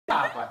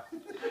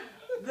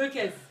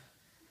Lucas.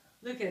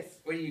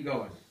 Where are you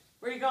going?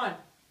 Where are you going?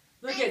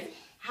 Lucas,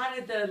 how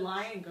did the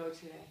lion go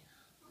today?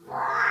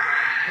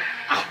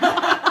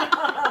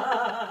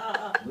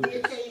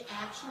 Did they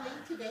actually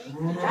today?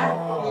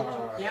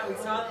 Yeah, we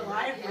saw the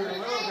lion for a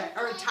little bit.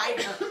 Or a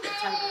tiger.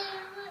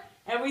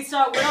 And we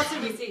saw, what else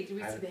did we see? Did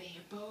we see the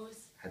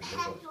hippos?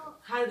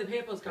 How did the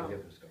hippos go?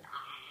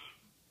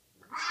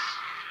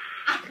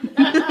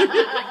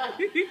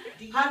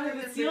 How did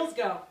the seals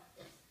go?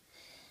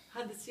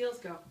 How did the seals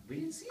go? We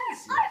didn't see the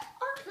seals.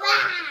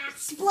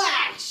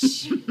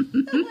 Splash!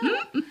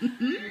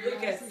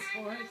 Lucas,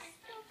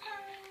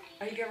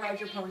 are you gonna ride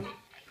your pony?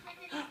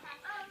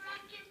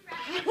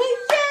 Yay!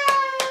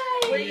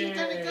 Where are you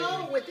gonna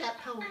go with that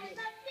pony?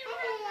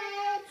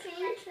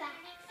 Train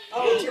tracks.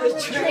 Oh, to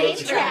the train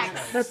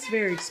tracks. That's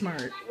very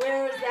smart.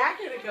 Where is that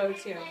gonna go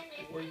to?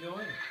 Where are you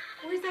going?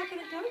 Where's that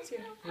gonna go to?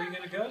 Where are you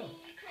going to go?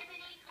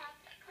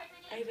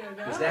 I don't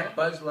know. Is that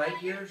Buzz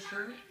Lightyear's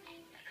shirt?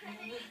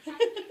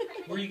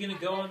 Where are you going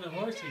to go on the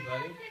horsey,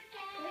 buddy?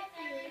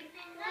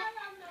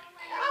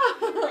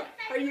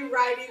 Are you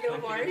riding the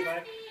horse?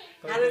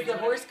 How does the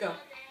horse go?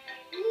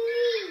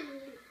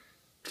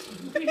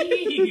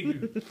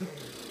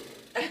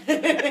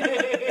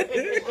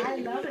 I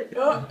love it.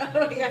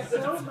 Yeah.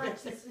 So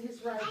much is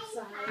his right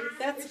size.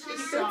 That's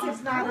He's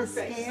not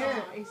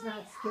scared. He's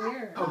not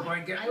scared. Oh my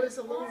God. I was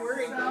a little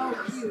worried. So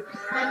cute.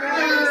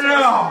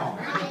 No!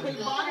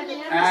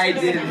 I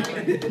didn't.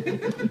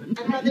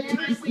 And by the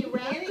time we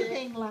wrapped it,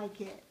 Anything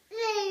like it.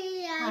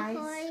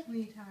 Hi,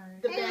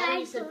 sweetheart. the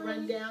batteries had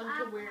run down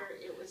to where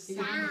it was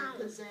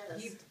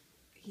possessed.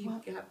 He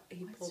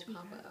pulled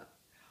Papa up.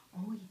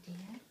 Oh, you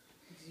did?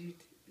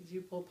 Did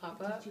you pull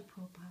Papa up? Did you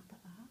pull Papa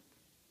up?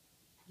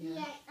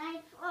 Yes,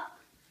 I put.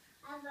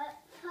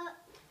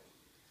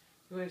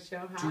 You want to show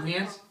how? 2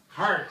 hands.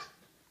 Hard.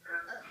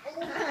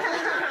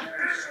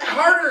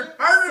 Harder.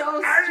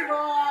 So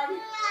strong.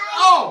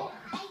 Oh!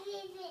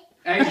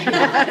 I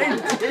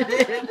did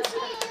it.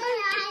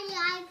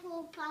 I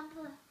pulled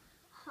Papa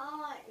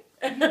hard.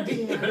 You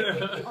did.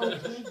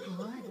 Okay,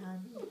 good,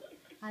 honey.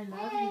 I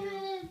love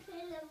you.